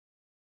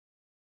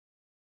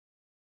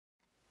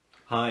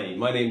Hi,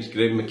 my name's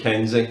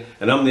McKenzie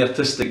and I'm the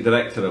Artistic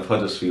Director of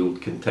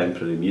Huddersfield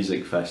Contemporary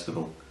Music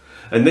Festival.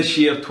 And this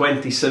year,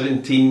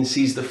 2017,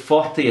 sees the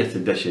 40th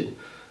edition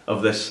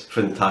of this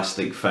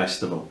fantastic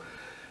festival.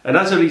 And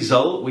as a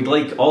result, we'd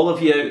like all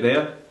of you out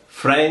there,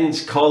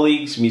 friends,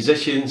 colleagues,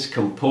 musicians,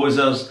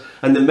 composers,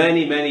 and the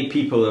many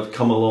people who have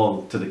come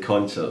along to the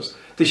concerts,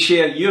 to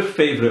share your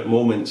favourite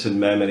moments and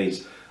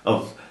memories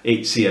of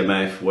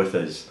HCMF with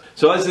us.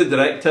 So as the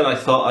director, I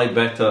thought I'd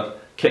better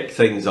kick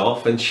things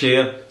off and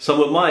share some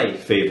of my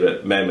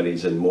favourite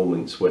memories and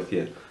moments with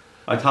you.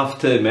 I'd have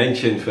to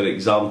mention, for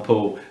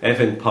example,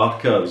 Evan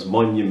Parker's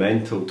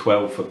monumental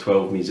 12 for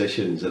 12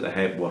 musicians at the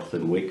Hepworth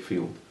in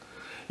Wakefield.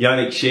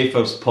 Yannick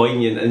Schaefer's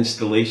poignant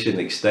installation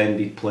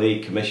extended play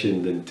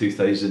commissioned in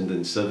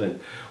 2007,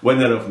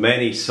 winner of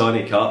many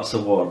Sonic Arts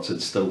Awards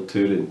and still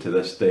touring to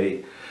this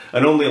day.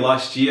 And only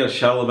last year,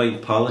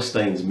 Charlemagne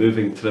Palestine's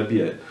moving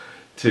tribute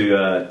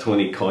to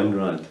Tony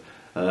Conrad,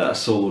 a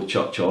solo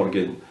church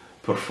organ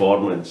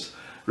performance.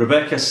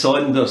 Rebecca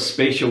Saunders'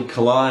 spatial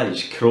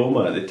collage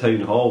Chroma at the Town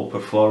Hall,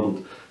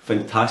 performed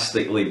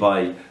fantastically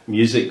by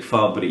Music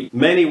Fabric.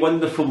 Many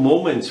wonderful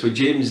moments with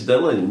James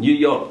Dillon, New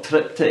York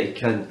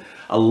Triptych, and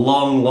a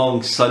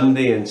long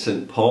Sunday in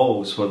St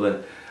Paul's where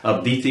the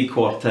Arditi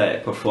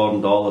Quartet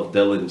performed all of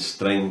Dillon's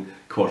string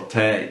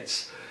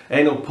quartets.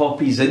 Eno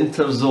Poppy's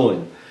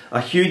Interzone, a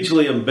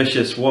hugely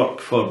ambitious work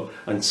for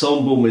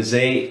Ensemble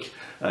Mosaic,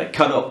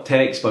 cut up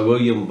text by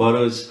William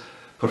Burroughs,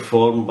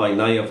 performed by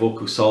Naya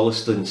Vocal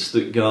Soliston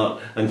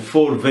Stuttgart, and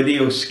 4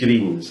 video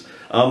screens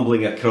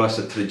ambling across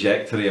a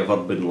trajectory of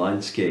urban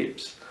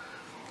landscapes.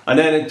 And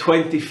then in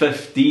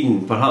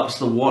 2015, perhaps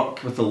the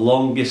work with the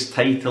longest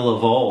title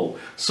of all,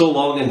 so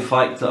long in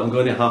fact that I'm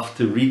going to have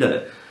to read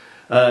it.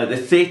 The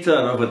Theatre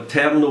of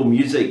Eternal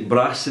Music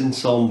Brass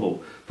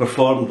Ensemble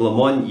performed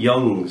Lamont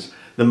Young's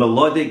The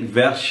Melodic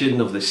Version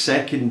of the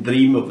Second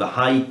Dream of the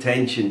High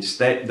Tension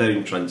Step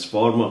Down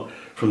Transformer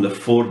from the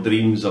 4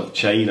 Dreams of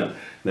China.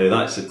 Now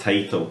that's the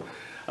title.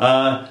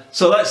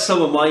 So that's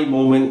some of my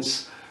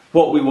moments.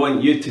 What we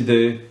want you to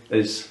do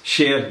is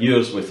share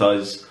yours with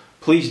us.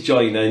 Please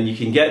join in. You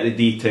can get the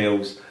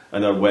details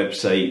on our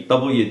website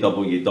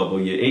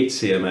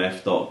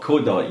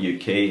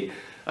www.hcmf.co.uk,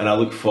 and I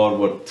look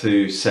forward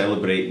to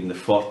celebrating the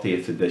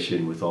 40th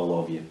edition with all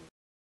of you.